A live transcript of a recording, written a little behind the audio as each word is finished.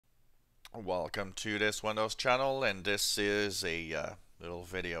Welcome to this Windows channel, and this is a little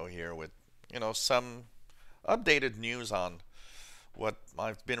video here with some updated news on what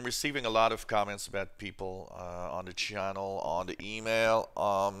I've been receiving a lot of comments about people on the channel, on the email.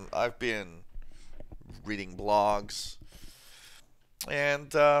 I've been reading blogs,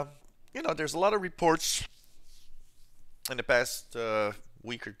 and there's a lot of reports in the past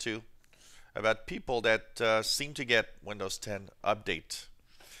week or two about people that seem to get Windows 10 update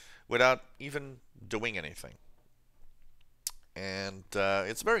without even doing anything. And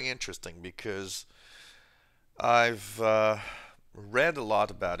it's very interesting because I've read a lot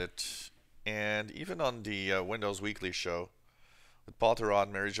about it, and even on the Windows Weekly show with Paul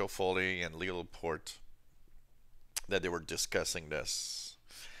Thurrott, Mary Jo Foley, and Leo Laporte, that they were discussing this.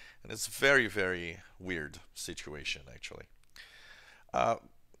 And it's a very, very weird situation, actually. Uh,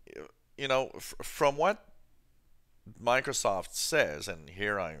 from what Microsoft says, and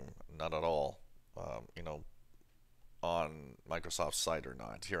here I'm not at all, on Microsoft's side or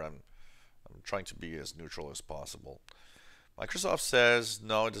not. Here I'm trying to be as neutral as possible. Microsoft says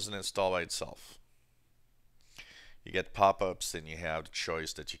no, it doesn't install by itself. You get pop-ups, and you have the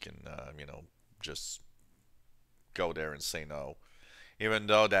choice that you can, just go there and say no. Even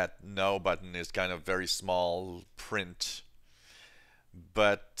though that no button is kind of very small print,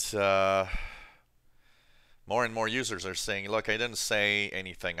 but more and more users are saying, look, I didn't say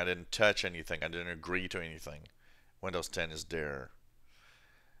anything, I didn't touch anything, I didn't agree to anything. Windows 10 is there.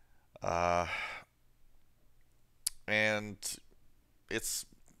 Uh, and it's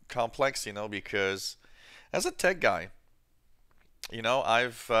complex, because as a tech guy,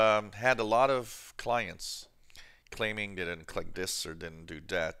 I've had a lot of clients claiming they didn't click this or didn't do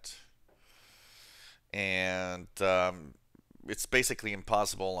that. And it's basically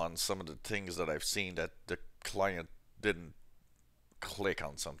impossible on some of the things that I've seen that the client didn't click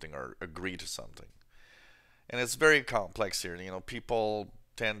on something or agree to something. And it's very complex here. People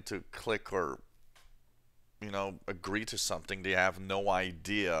tend to click or, agree to something they have no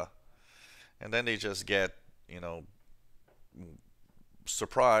idea. And then they just get,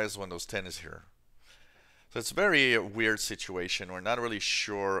 surprised when Windows 10 is here. So it's a very weird situation. We're not really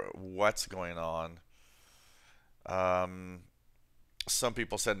sure what's going on. Some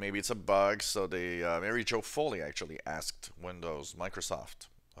people said maybe it's a bug, so Mary Jo Foley actually asked Microsoft,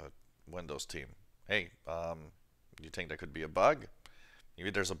 Windows team, hey, do you think that could be a bug? Maybe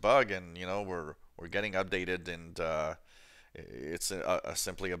there's a bug, and we're getting updated, and it's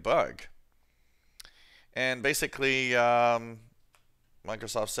simply a bug. And basically,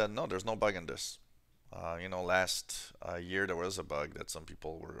 Microsoft said no, there's no bug in this. Last year there was a bug that some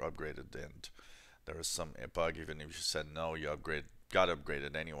people were upgraded, and there was a bug even if you said no, you got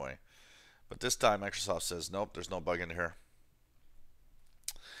upgraded anyway. But this time Microsoft says nope, there's no bug in here.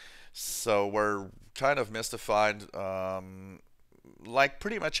 So we're kind of mystified. Like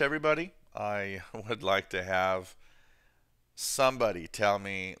pretty much everybody, I would like to have somebody tell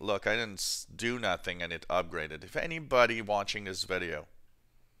me, look, I didn't do nothing and it upgraded. If anybody watching this video,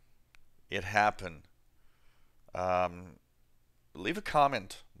 it happened, leave a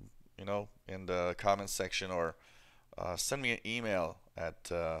comment, in the comment section, or send me an email at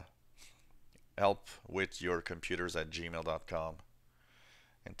helpwithyourcomputers@gmail.com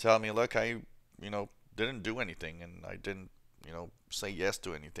and tell me, look, I, didn't do anything, and I didn't, say yes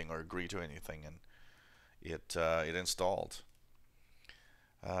to anything or agree to anything, and it installed.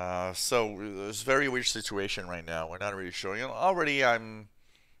 So it's a very weird situation right now. We're not really sure. Already I'm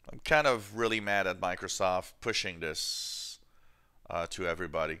kind of really mad at Microsoft pushing this to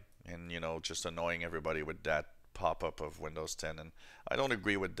everybody, and just annoying everybody with that pop-up of Windows 10, and I don't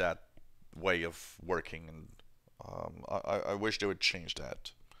agree with that way of working, and I wish they would change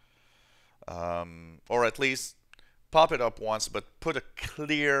that, or at least pop it up once, but put a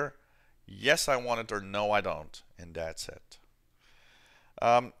clear yes I want it or no I don't, and that's it.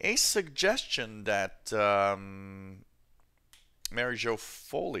 A suggestion that Mary Jo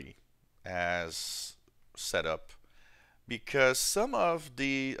Foley has set up, because some of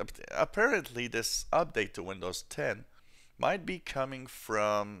the apparently this update to Windows 10 might be coming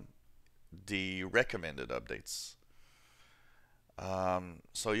from the recommended updates.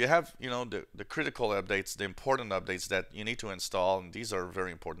 So you have the critical updates, the important updates that you need to install, and these are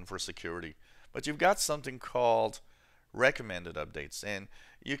very important for security. But you've got something called recommended updates, and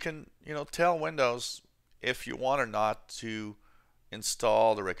you can tell Windows if you want or not to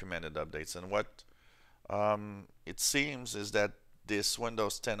install the recommended updates. And what it seems is that this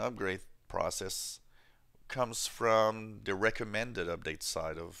Windows 10 upgrade process comes from the recommended update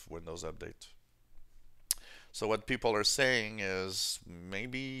side of Windows Update. So what people are saying is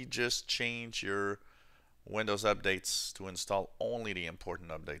maybe just change your Windows updates to install only the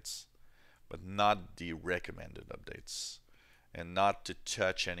important updates, but not the recommended updates, and not to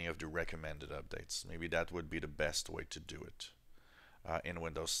touch any of the recommended updates. Maybe that would be the best way to do it in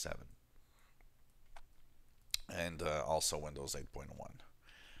Windows 7 and also Windows 8.1.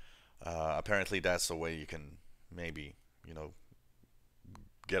 Apparently, that's a way you can maybe,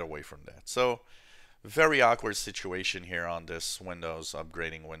 get away from that. So, very awkward situation here on this Windows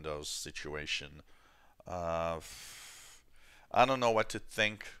upgrading Windows situation. I don't know what to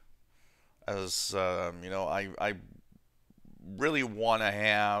think. As I really want to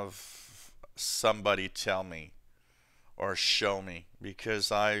have somebody tell me or show me,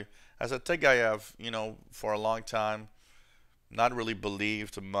 because as a tech guy, I've for a long time not really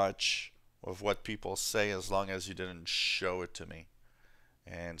believed much of what people say as long as you didn't show it to me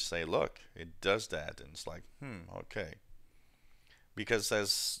and say, look, it does that, and it's like, okay. Because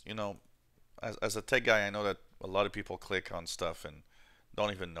as a tech guy, I know that a lot of people click on stuff and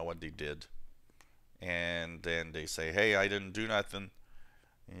don't even know what they did, and then they say, hey, I didn't do nothing.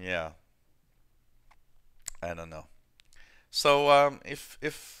 Yeah, I don't know. So if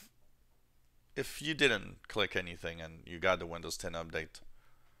you didn't click anything and you got the Windows 10 update,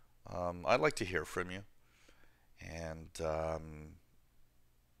 I'd like to hear from you. And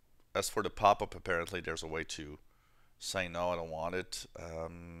as for the pop-up, apparently there's a way to say no, I don't want it.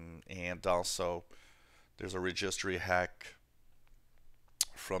 And also there's a registry hack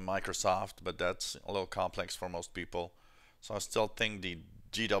from Microsoft, but that's a little complex for most people. So I still think the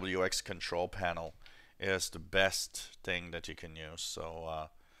GWX control panel is the best thing that you can use. So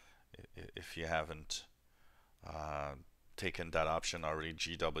if you haven't taken that option already,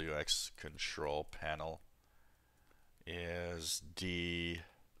 GWX control panel is the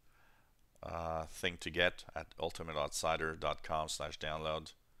thing to get at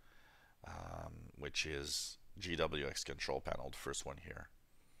ultimateoutsider.com/download, which is GWX control panel, the first one here,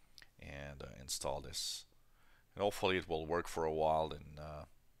 and install this. And hopefully it will work for a while in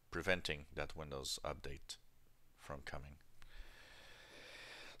preventing that Windows update from coming.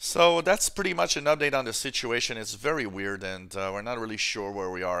 So that's pretty much an update on the situation. It's very weird, and we're not really sure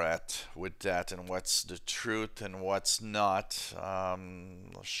where we are at with that and what's the truth and what's not.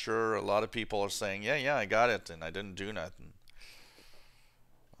 Sure, a lot of people are saying, yeah, I got it, and I didn't do nothing.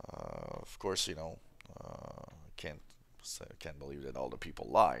 Of course, I can't believe that all the people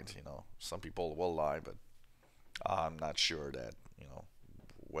lied. Some people will lie, but I'm not sure that,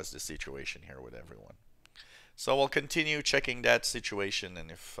 what's the situation here with everyone. So we'll continue checking that situation,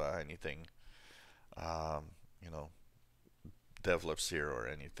 and if anything, develops here or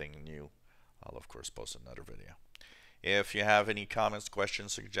anything new, I'll of course post another video. If you have any comments,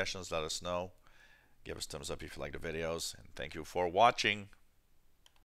 questions, suggestions, let us know. Give us a thumbs up if you like the videos, and thank you for watching.